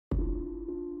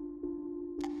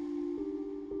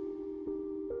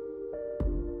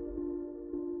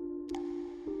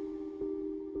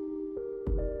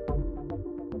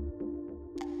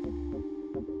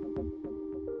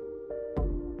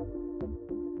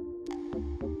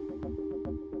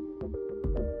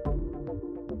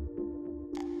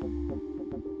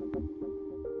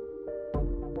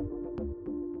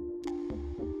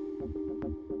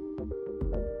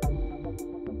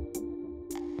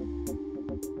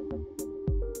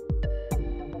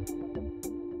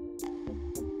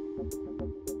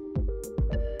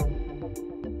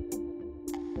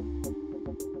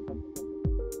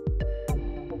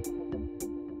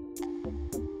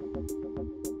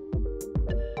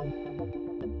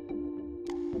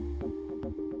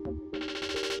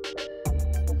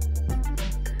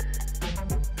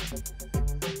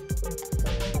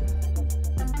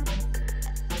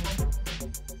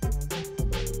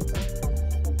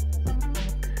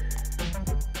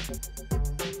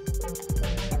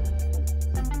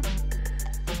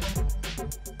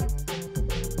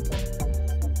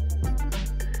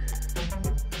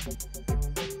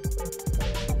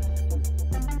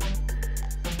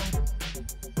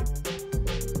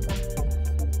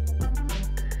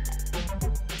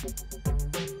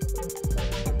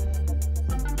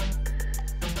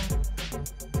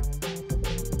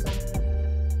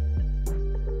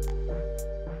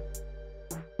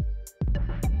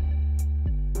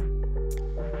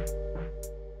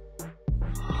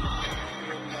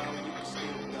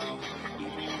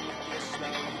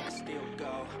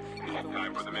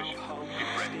time for the mission.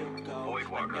 Get ready. Void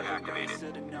walker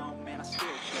activated. Man, I still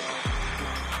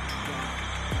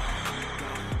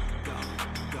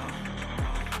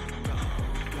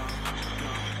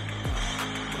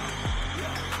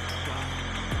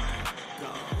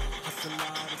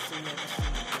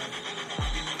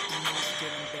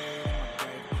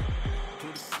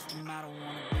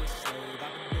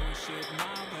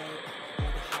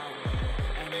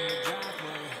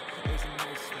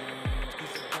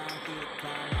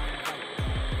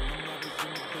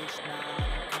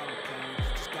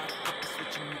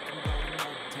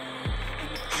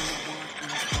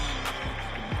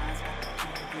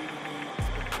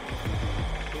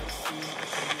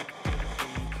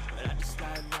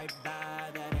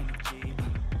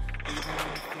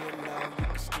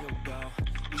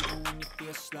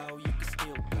slow, you can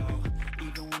still go.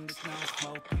 Even when there's no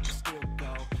hope, you can still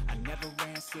go. I never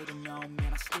ran, sitting on,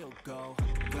 man, I still go.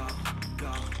 Go,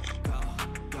 go, go,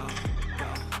 go, go,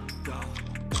 go, go,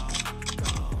 go,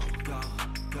 go,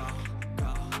 go, go,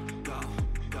 go,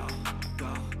 go,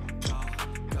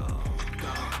 go, go,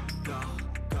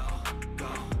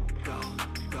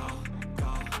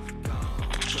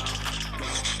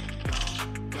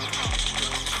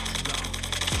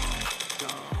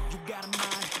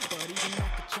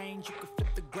 you can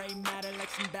flip the gray matter like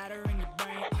some batter in your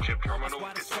brain. Chip terminal. That's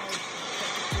what I say. Fake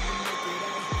it till you make it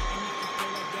A. And if you play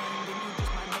that game, then you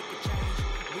just might make a change.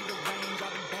 Rearrange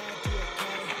all the bad to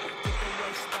okay. Get the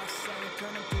way start saying,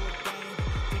 turn them to a game.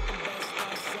 Think the best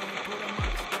start saying, put them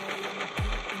on display. I'm a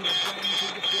beat in your brain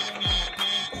till you're feeling all the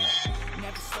pain.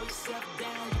 Never slow yourself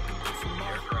down, you can do some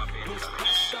more. Push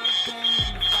past start a pain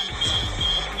and you find it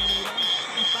out. Open it up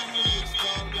and finally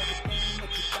explode everything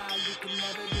that you thought you could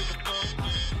never do before.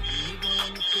 Even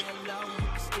when you feel low, you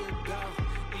can still go.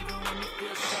 Even when you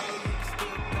feel slow, you can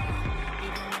still go.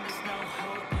 Even when there's no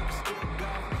hope, you can still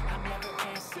go. I never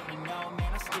answer to no,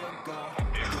 man, I still go.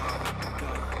 Go, go,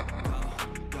 go, go,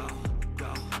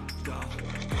 go, go, go,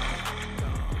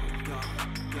 go,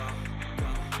 go, go, go,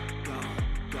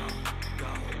 go, go,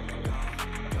 go,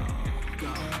 go,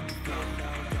 go. Feel low,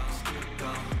 you can still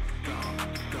go. Even when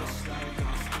you feel slow, you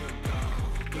can still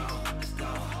go. Even when there's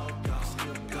no hope,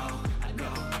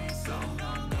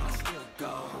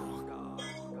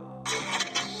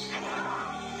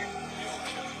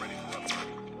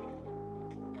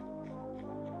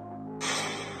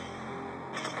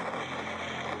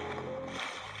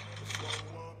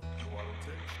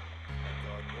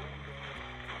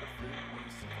 you can still go.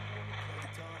 I never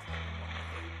answer to no, man, I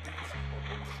still go.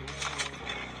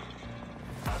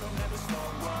 I don't ever slow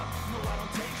up, no I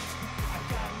don't take shit. I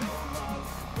got no love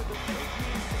for the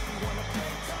fakeness. If you wanna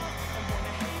play tough and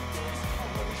wanna hate this,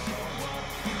 I'll always show up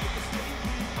and make a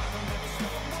statement. I don't ever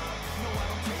slow up, no I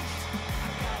don't take shit. I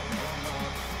got no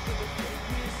love for the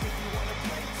fakeness. If you wanna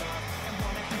play tough and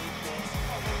wanna hate this,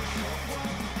 I'll always show up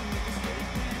and make a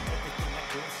statement. Everything I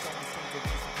do is so instinctive,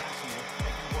 so passionate.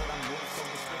 Every word I move so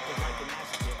descriptive like an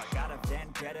adjective. I got a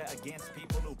vendetta against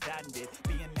people who patented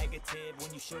being negative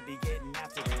when you should be getting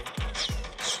after it.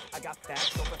 I got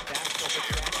facts over trash, spitting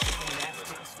fast,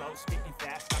 spitting slow, spitting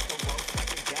fast, got the roast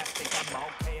like a gas. Think I'm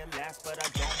okay at last, but I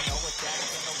don't know what that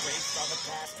is. And erase all the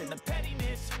past and the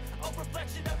pettiness, a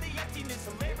reflection of the emptiness.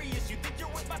 Hilarious, you think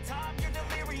you're worth my time, you're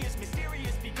delirious.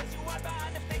 Mysterious, because you hide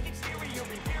behind a fake exterior.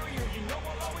 Inferior, you know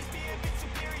I'll always be a bit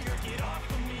superior. Get off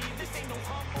of me, this ain't no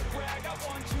humble brag. I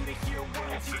want you to hear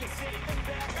words, you can say them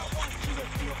back. I want you to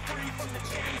feel free from the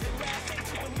chains that last. Ain't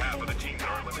you believe Half of the team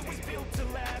are it was eliminated. built to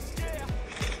last, yeah.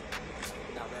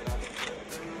 Now that I've been put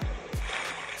through,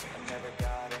 I never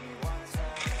got anyone's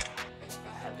help.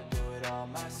 I had to do it all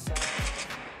myself.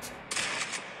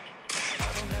 I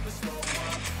don't ever slow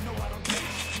up, no I don't take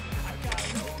shit. I got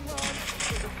no love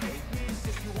for the fakeness.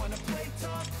 If you wanna play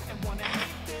tough and wanna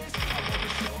hate this, I'll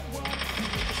always show up and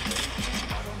make a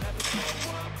statement. I don't ever slow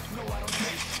up, no I don't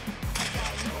take shit. I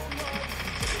got no love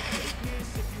for the fakeness.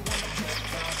 If you wanna play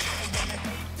tough and wanna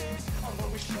hate this, I'll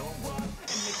always show up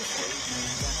and make a statement.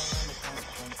 Gonna learn the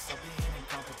consequence of being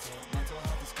incompetent. Mental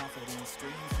health is confidence,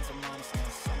 screams and some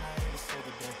honestness. I'm not here to save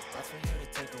the day, that's for you to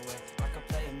take away. I could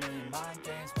play a million mind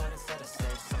games, but instead of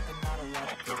say something not a lot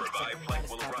of The revived flight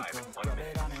will arrive in 1 Rub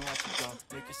minute. it on and watch it go.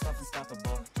 Make yourself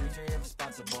unstoppable. Dreams are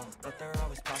irresponsible, but they're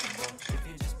always possible. If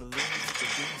you just believe, you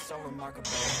could be so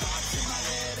remarkable. Thoughts in my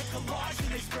head, a collage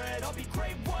and they spread. I'll be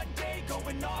great one day,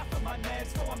 going off of my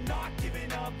meds. No, I'm not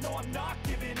giving up, no, I'm not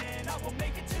giving in. I will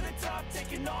make it to the top,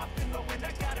 taking off and low, and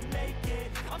I gotta make it.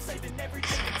 I'm saving every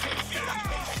day to taste it. I'm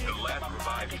patient, The last got my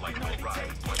revived mind, flight it can will only arrive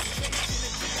take in 1 it. Chasing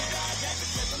a dream that I've had for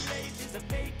several ages, a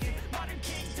vacant modern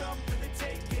kingdom for the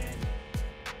taking.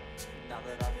 Now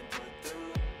that I've been put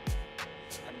through,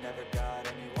 I never got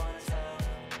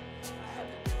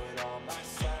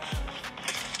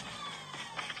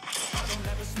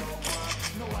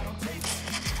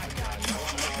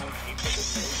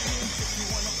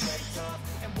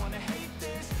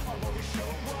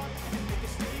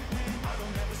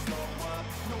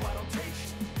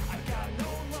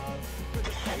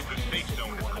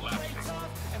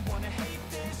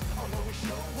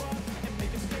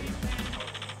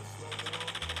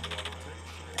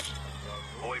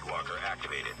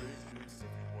activated.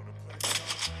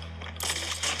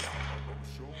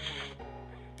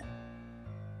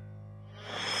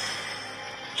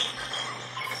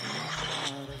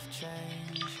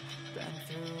 Change, been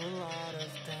through a lot of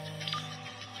pain.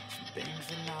 Some things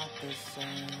are not the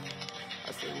same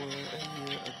as they were a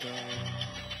year ago,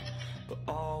 but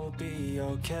all will be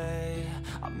okay.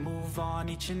 I move on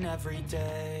each and every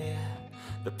day.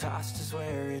 The past is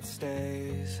where it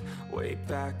stays, way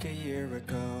back a year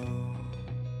ago.